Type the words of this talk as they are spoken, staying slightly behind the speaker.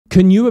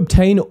Can you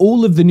obtain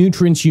all of the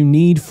nutrients you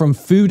need from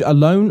food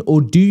alone,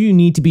 or do you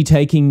need to be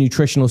taking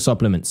nutritional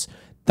supplements?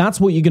 That's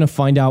what you're going to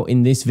find out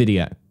in this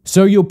video.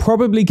 So you're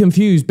probably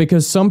confused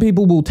because some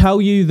people will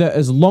tell you that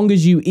as long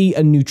as you eat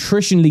a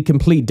nutritionally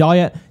complete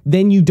diet,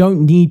 then you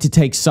don't need to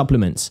take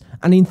supplements.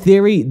 And in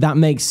theory, that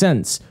makes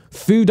sense.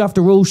 Food,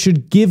 after all,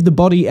 should give the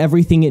body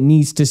everything it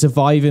needs to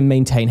survive and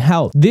maintain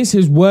health. This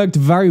has worked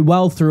very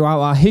well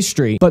throughout our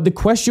history, but the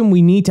question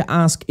we need to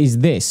ask is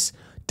this: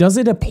 does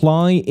it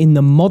apply in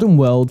the modern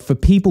world for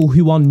people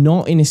who are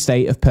not in a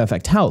state of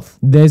perfect health?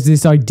 There's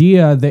this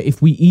idea that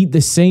if we eat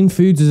the same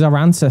foods as our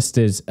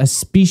ancestors, a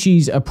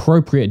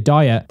species-appropriate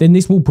diet, then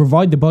this will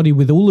provide the body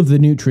with all of the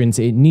nutrients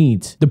it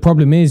needs. The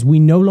problem is we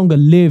no longer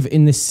live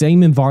in the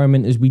same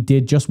environment as we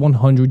did just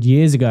 100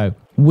 years ago.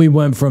 We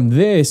went from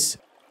this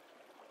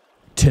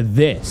to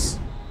this,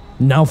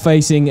 now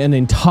facing an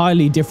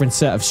entirely different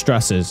set of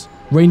stressors,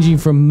 ranging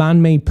from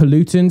man-made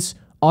pollutants,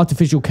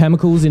 artificial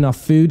chemicals in our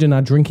food and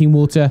our drinking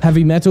water,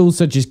 heavy metals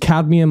such as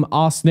cadmium,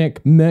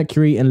 arsenic,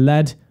 mercury, and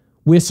lead.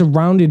 We're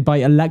surrounded by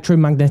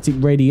electromagnetic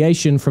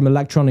radiation from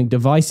electronic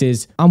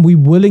devices, and we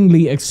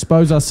willingly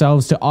expose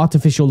ourselves to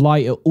artificial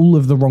light at all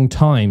of the wrong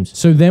times.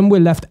 So then we're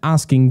left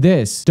asking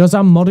this: does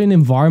our modern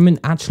environment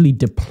actually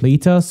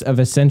deplete us of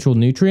essential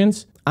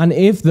nutrients? And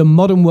if the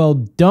modern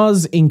world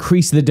does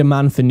increase the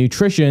demand for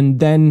nutrition,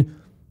 then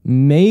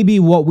maybe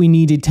what we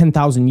needed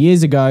 10,000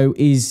 years ago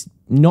is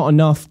not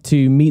enough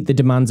to meet the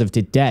demands of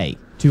today.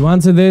 To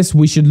answer this,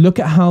 we should look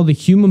at how the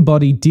human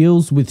body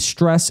deals with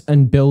stress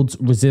and builds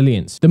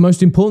resilience. The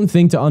most important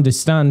thing to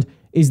understand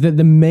is that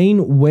the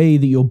main way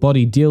that your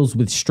body deals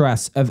with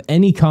stress of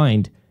any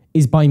kind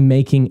is by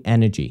making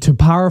energy. To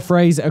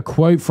paraphrase a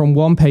quote from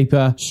one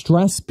paper,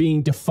 stress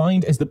being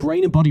defined as the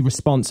brain and body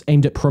response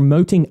aimed at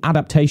promoting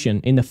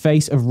adaptation in the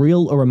face of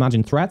real or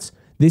imagined threats.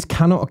 This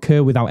cannot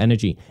occur without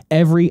energy.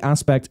 Every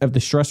aspect of the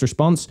stress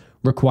response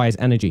requires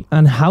energy.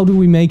 And how do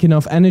we make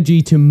enough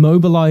energy to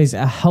mobilize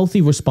a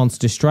healthy response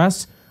to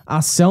stress?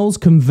 Our cells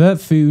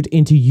convert food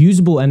into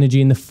usable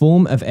energy in the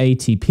form of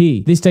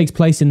ATP. This takes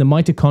place in the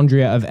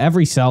mitochondria of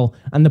every cell,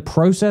 and the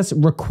process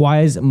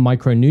requires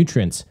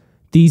micronutrients,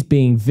 these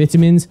being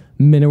vitamins,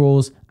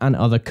 minerals, and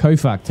other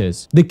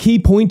cofactors. The key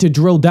point to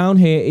drill down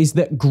here is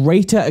that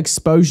greater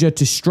exposure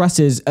to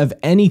stresses of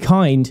any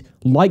kind,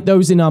 like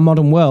those in our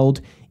modern world,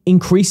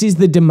 increases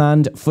the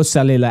demand for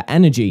cellular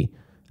energy,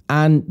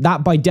 and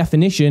that by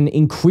definition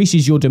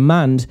increases your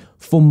demand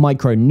for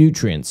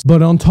micronutrients.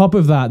 But on top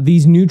of that,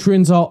 these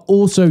nutrients are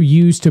also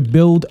used to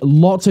build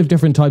lots of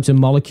different types of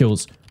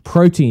molecules,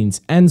 proteins,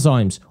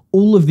 enzymes.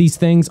 All of these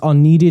things are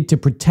needed to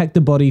protect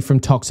the body from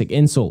toxic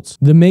insults.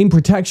 The main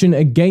protection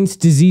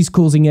against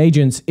disease-causing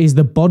agents is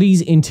the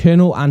body's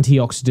internal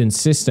antioxidant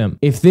system.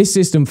 If this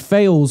system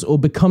fails or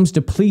becomes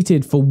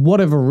depleted for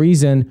whatever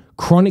reason,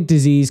 chronic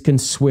disease can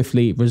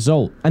swiftly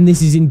result. And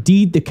this is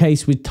indeed the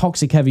case with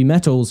toxic heavy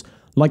metals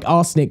like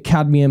arsenic,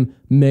 cadmium,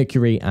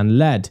 mercury, and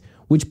lead,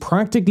 which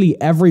practically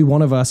every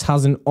one of us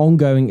has an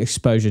ongoing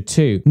exposure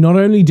to. Not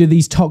only do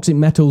these toxic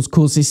metals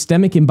cause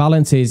systemic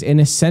imbalances in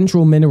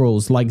essential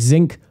minerals like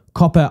zinc,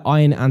 copper,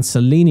 iron, and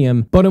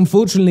selenium, but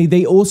unfortunately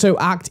they also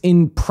act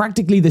in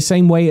practically the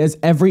same way as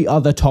every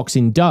other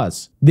toxin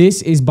does.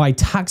 This is by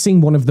taxing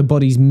one of the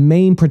body's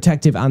main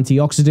protective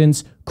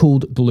antioxidants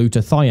called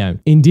glutathione.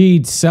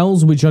 Indeed,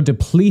 cells which are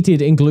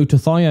depleted in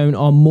glutathione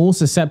are more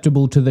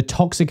susceptible to the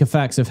toxic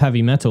effects of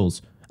heavy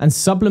metals, and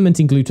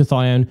supplementing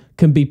glutathione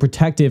can be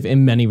protective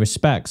in many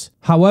respects.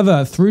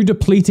 However, through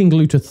depleting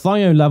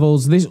glutathione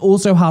levels, this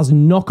also has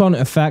knock-on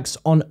effects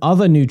on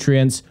other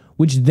nutrients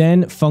which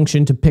then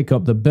function to pick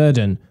up the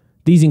burden.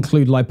 These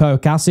include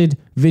lipoic acid,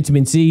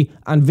 vitamin C,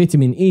 and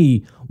vitamin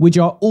E, which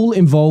are all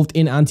involved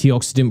in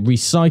antioxidant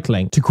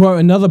recycling. To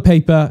quote another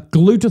paper,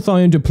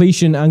 glutathione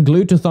depletion and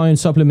glutathione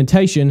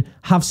supplementation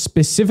have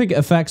specific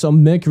effects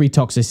on mercury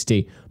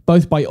toxicity,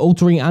 both by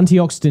altering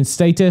antioxidant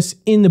status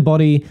in the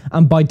body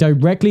and by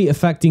directly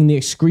affecting the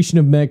excretion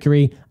of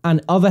mercury and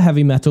other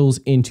heavy metals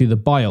into the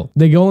bile.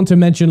 They go on to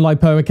mention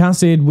lipoic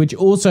acid, which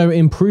also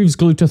improves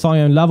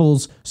glutathione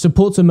levels,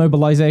 supports the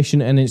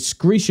mobilization and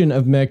excretion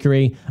of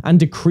mercury, and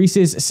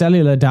decreases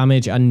cellular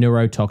damage and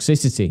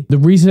neurotoxicity. The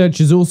research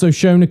has also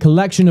shown a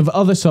collection of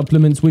other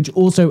supplements which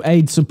also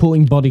aid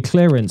supporting body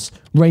clearance,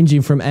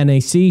 ranging from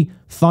NAC,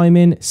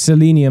 thiamine,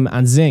 selenium,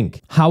 and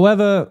zinc.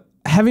 However,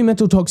 heavy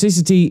metal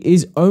toxicity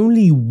is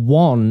only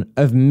one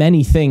of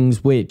many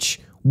things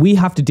which we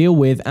have to deal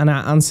with and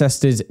our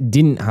ancestors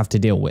didn't have to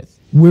deal with.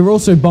 We're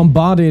also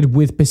bombarded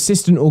with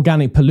persistent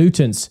organic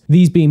pollutants,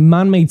 these being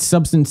man-made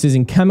substances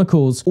and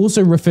chemicals,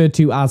 also referred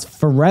to as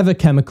forever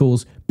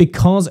chemicals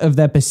because of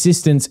their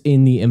persistence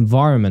in the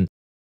environment.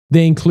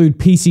 They include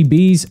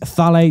PCBs,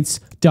 phthalates,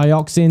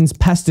 dioxins,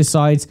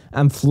 pesticides,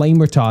 and flame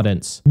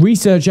retardants.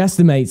 Research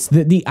estimates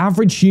that the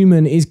average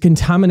human is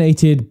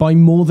contaminated by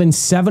more than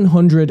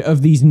 700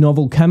 of these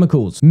novel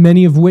chemicals,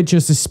 many of which are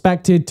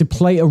suspected to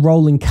play a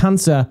role in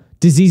cancer,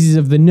 diseases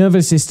of the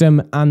nervous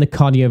system, and the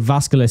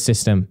cardiovascular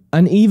system.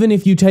 And even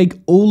if you take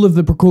all of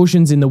the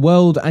precautions in the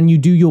world and you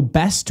do your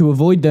best to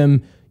avoid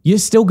them, you're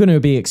still going to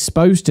be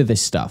exposed to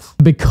this stuff.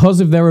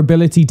 Because of their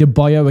ability to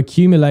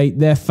bioaccumulate,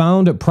 they're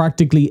found at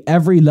practically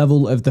every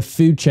level of the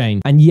food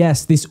chain. And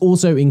yes, this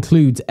also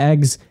includes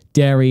eggs,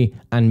 dairy,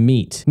 and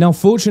meat. Now,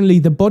 fortunately,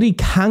 the body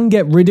can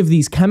get rid of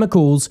these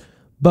chemicals,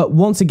 but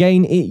once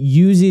again, it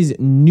uses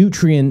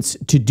nutrients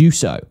to do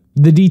so.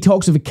 The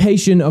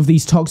detoxification of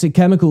these toxic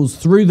chemicals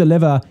through the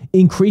liver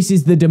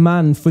increases the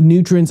demand for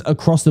nutrients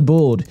across the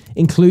board,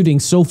 including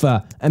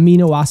sulfur,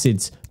 amino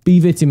acids, B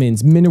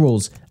vitamins,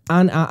 minerals,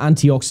 and our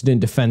antioxidant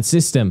defense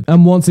system.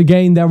 And once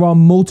again, there are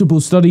multiple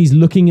studies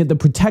looking at the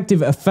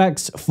protective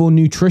effects for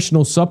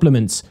nutritional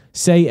supplements,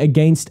 say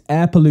against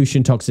air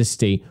pollution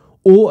toxicity,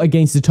 or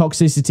against the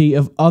toxicity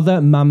of other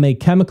man-made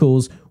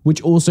chemicals,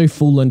 which also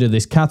fall under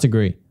this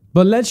category.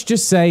 But let's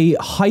just say,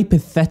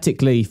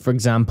 hypothetically, for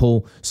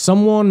example,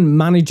 someone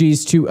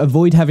manages to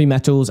avoid heavy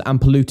metals and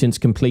pollutants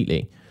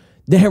completely.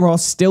 There are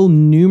still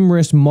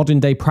numerous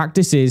modern-day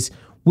practices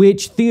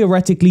which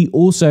theoretically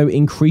also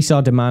increase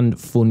our demand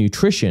for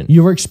nutrition.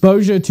 Your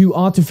exposure to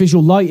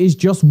artificial light is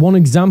just one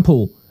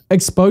example.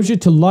 Exposure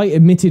to light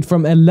emitted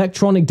from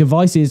electronic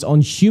devices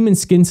on human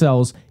skin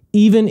cells,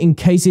 even in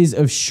cases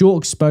of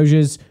short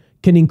exposures,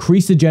 can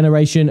increase the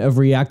generation of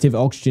reactive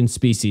oxygen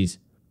species.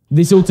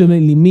 This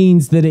ultimately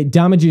means that it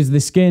damages the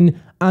skin,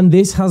 and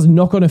this has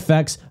knock-on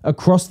effects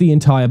across the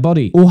entire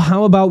body. Or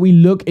how about we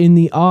look in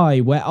the eye,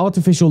 where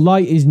artificial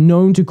light is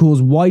known to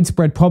cause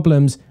widespread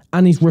problems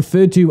and is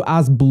referred to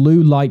as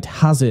blue light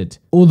hazard.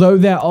 Although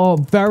there are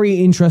very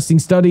interesting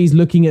studies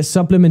looking at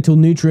supplemental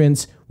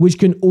nutrients which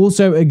can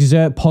also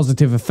exert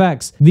positive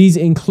effects. These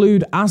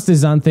include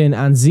astaxanthin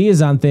and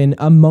zeaxanthin,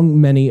 among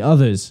many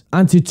others.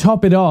 And to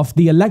top it off,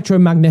 the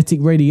electromagnetic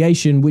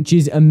radiation which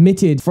is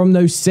emitted from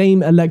those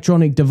same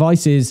electronic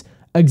devices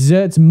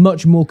exerts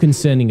much more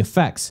concerning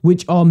effects,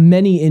 which are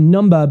many in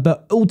number,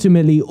 but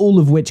ultimately all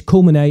of which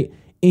culminate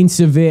in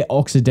severe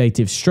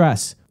oxidative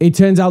stress. It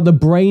turns out the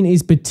brain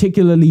is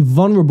particularly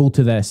vulnerable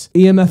to this.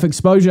 EMF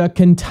exposure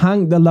can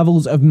tank the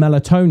levels of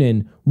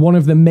melatonin, one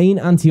of the main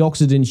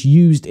antioxidants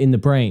used in the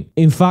brain.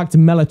 In fact,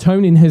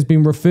 melatonin has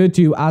been referred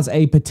to as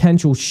a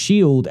potential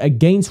shield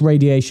against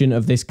radiation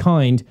of this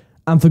kind,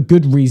 and for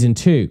good reason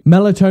too.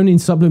 Melatonin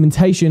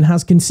supplementation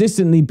has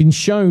consistently been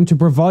shown to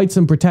provide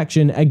some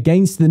protection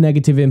against the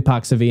negative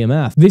impacts of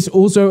EMF. This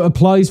also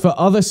applies for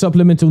other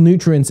supplemental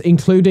nutrients,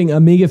 including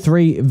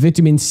omega-3,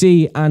 vitamin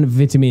C, and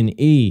vitamin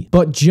E.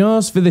 But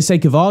just for the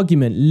sake of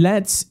argument,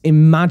 let's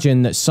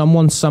imagine that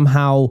someone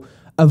somehow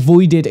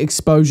avoided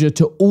exposure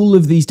to all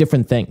of these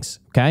different things,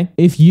 okay?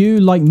 If you,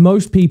 like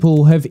most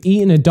people, have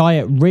eaten a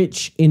diet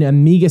rich in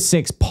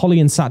omega-6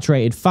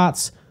 polyunsaturated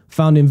fats,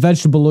 found in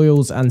vegetable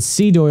oils and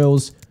seed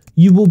oils,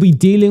 you will be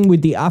dealing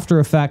with the after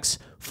effects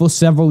for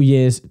several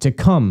years to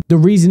come. The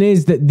reason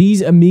is that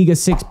these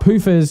omega-6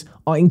 PUFAs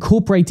are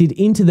incorporated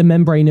into the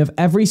membrane of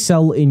every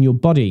cell in your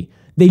body.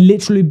 They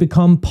literally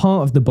become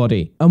part of the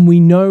body. And we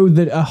know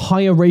that a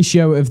higher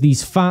ratio of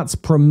these fats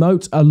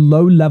promotes a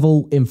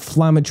low-level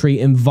inflammatory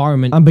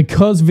environment. And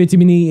because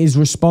vitamin E is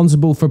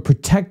responsible for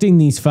protecting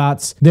these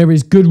fats, there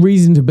is good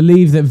reason to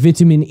believe that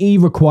vitamin E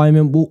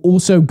requirement will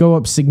also go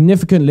up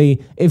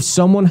significantly if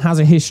someone has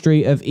a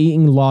history of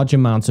eating large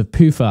amounts of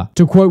PUFA.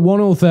 To quote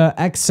one author,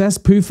 excess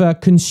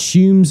PUFA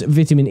consumes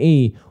vitamin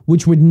E,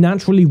 which would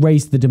naturally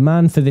raise the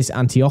demand for this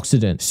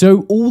antioxidant.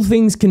 So all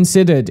things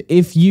considered,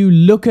 if you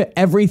look at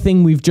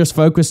everything we've just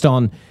focused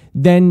on,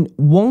 then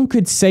one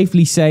could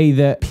safely say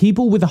that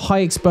people with a high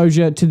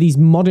exposure to these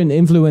modern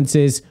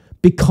influences,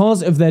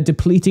 because of their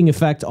depleting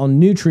effect on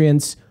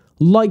nutrients,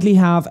 likely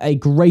have a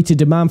greater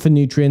demand for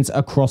nutrients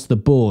across the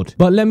board.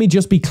 But let me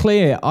just be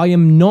clear, I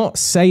am not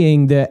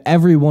saying that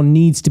everyone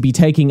needs to be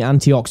taking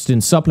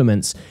antioxidant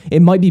supplements.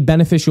 It might be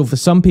beneficial for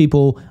some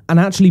people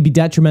and actually be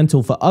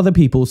detrimental for other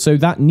people, so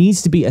that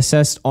needs to be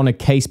assessed on a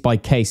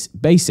case-by-case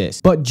basis.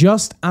 But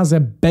just as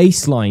a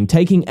baseline,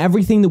 taking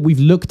everything that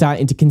we've looked at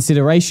into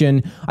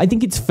consideration, I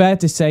think it's fair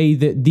to say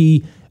that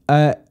the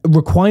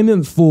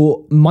requirement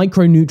for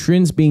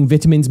micronutrients, being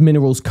vitamins,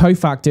 minerals,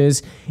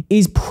 cofactors,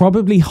 is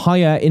probably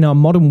higher in our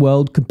modern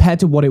world compared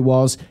to what it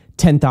was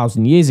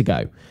 10,000 years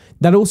ago.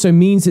 That also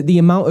means that the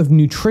amount of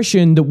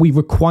nutrition that we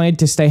required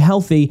to stay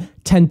healthy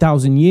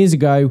 10,000 years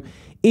ago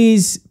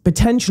is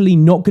potentially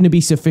not going to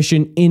be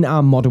sufficient in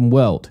our modern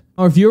world.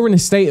 Or if you're in a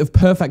state of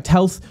perfect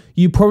health,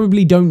 you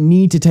probably don't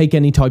need to take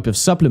any type of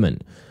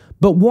supplement.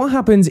 But what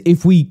happens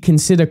if we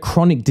consider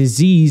chronic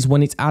disease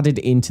when it's added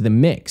into the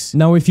mix?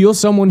 Now, if you're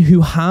someone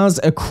who has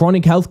a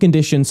chronic health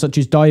condition such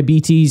as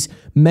diabetes,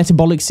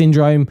 metabolic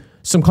syndrome,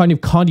 some kind of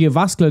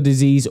cardiovascular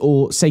disease,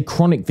 or say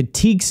chronic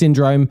fatigue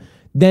syndrome,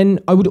 then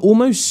I would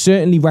almost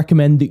certainly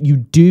recommend that you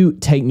do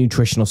take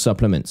nutritional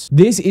supplements.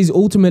 This is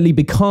ultimately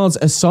because,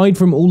 aside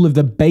from all of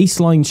the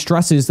baseline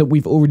stresses that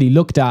we've already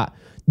looked at,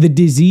 the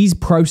disease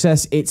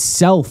process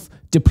itself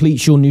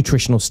depletes your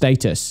nutritional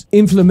status.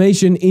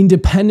 Inflammation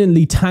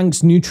independently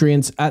tanks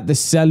nutrients at the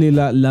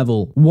cellular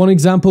level. One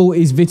example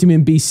is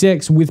vitamin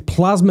B6, with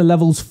plasma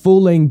levels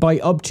falling by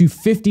up to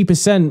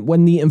 50%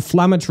 when the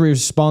inflammatory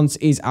response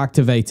is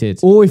activated.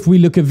 Or if we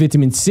look at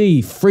vitamin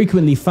C,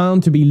 frequently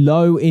found to be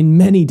low in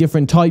many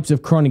different types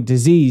of chronic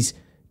disease,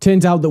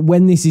 turns out that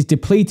when this is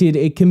depleted,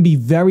 it can be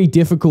very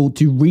difficult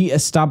to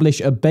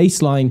re-establish a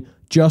baseline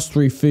just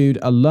through food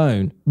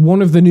alone.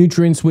 One of the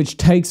nutrients which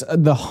takes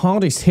the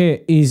hardest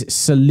hit is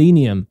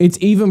selenium. It's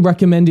even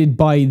recommended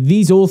by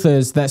these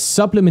authors that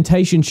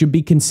supplementation should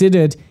be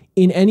considered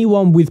in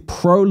anyone with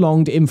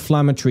prolonged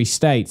inflammatory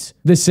states.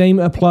 The same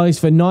applies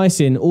for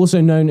niacin,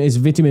 also known as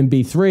vitamin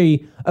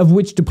B3, of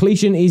which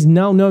depletion is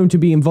now known to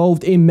be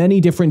involved in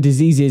many different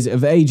diseases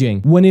of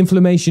aging. When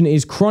inflammation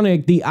is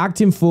chronic, the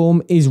active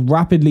form is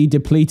rapidly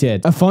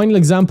depleted. A final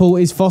example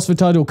is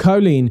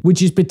phosphatidylcholine,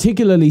 which is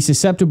particularly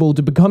susceptible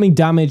to becoming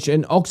damaged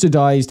and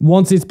oxidized.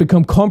 Once it's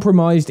become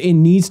compromised, it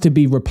needs to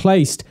be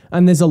replaced,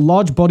 and there's a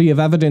large body of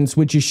evidence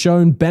which has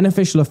shown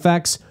beneficial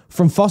effects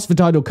from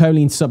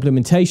phosphatidylcholine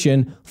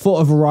supplementation for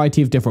a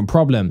variety of different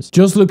problems.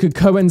 Just look at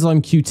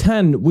coenzyme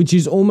Q10, which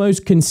is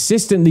almost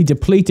consistently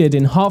depleted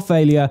in heart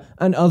failure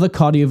and other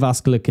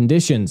cardiovascular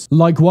conditions.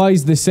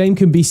 Likewise, the same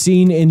can be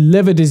seen in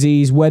liver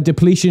disease, where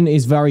depletion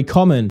is very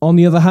common. On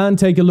the other hand,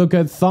 take a look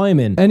at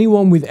thiamine.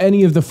 Anyone with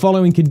any of the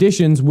following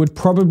conditions would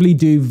probably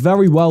do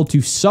very well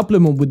to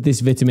supplement with this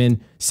vitamin,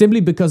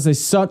 simply because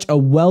there's such a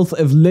wealth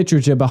of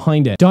literature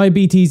behind it.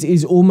 Diabetes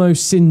is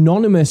almost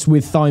synonymous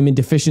with thiamine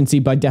deficiency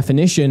by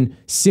definition,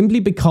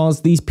 simply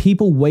because these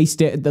people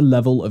waste it at the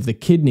level of the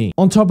kidney.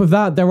 On top of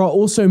that, there are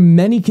also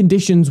many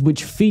conditions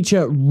which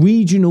feature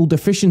regional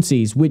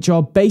deficiencies, which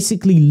are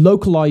basically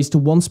localized to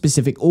one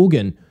specific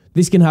organ.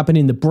 This can happen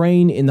in the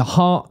brain, in the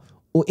heart,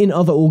 or in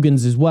other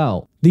organs as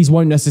well. These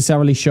won't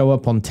necessarily show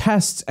up on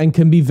tests and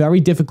can be very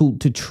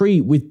difficult to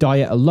treat with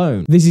diet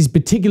alone. This is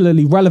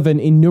particularly relevant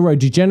in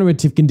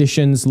neurodegenerative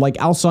conditions like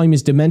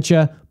Alzheimer's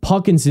dementia,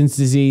 Parkinson's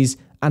disease,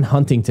 and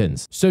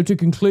Huntington's. So to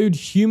conclude,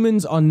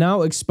 humans are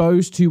now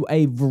exposed to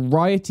a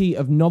variety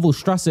of novel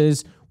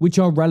stressors which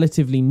are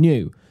relatively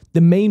new.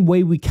 The main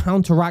way we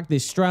counteract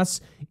this stress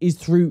is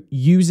through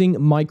using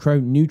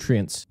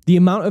micronutrients. The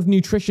amount of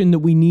nutrition that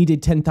we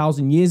needed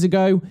 10,000 years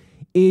ago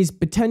is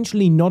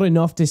potentially not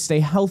enough to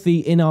stay healthy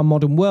in our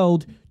modern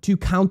world to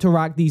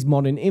counteract these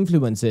modern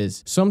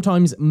influences.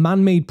 Sometimes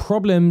man-made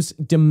problems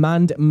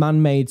demand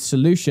man-made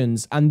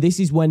solutions, and this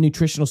is where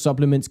nutritional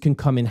supplements can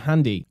come in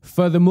handy.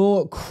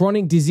 Furthermore,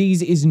 chronic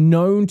disease is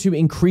known to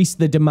increase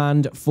the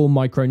demand for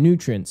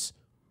micronutrients.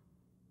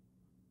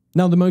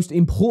 Now, the most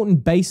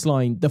important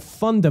baseline, the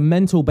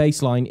fundamental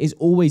baseline, is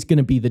always going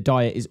to be the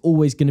diet, is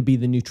always going to be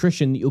the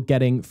nutrition that you're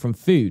getting from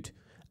food.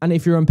 And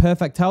if you're in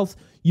perfect health,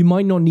 you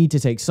might not need to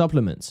take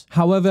supplements.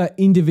 However,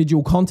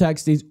 individual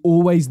context is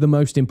always the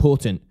most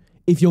important.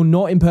 If you're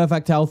not in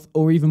perfect health,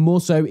 or even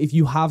more so, if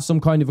you have some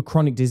kind of a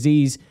chronic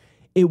disease,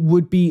 it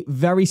would be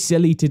very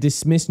silly to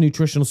dismiss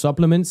nutritional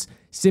supplements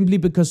simply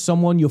because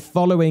someone you're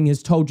following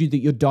has told you that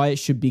your diet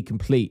should be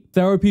complete.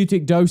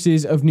 Therapeutic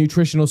doses of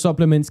nutritional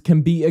supplements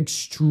can be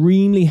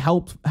extremely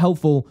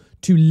helpful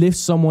to lift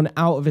someone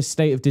out of a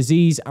state of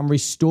disease and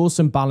restore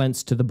some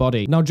balance to the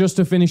body. Now, just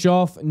to finish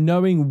off,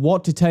 knowing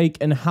what to take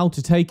and how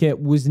to take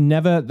it was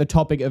never the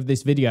topic of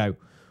this video.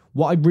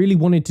 What I really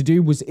wanted to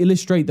do was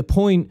illustrate the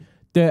point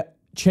that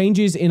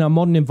changes in our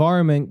modern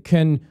environment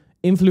can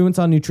influence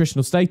our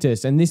nutritional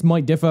status, and this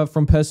might differ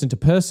from person to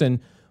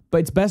person, but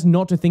it's best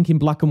not to think in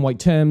black and white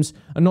terms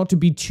and not to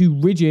be too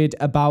rigid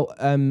about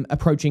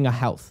approaching our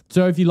health.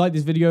 So if you like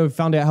this video,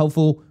 found it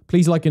helpful,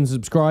 please like and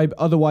subscribe.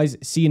 Otherwise,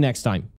 see you next time.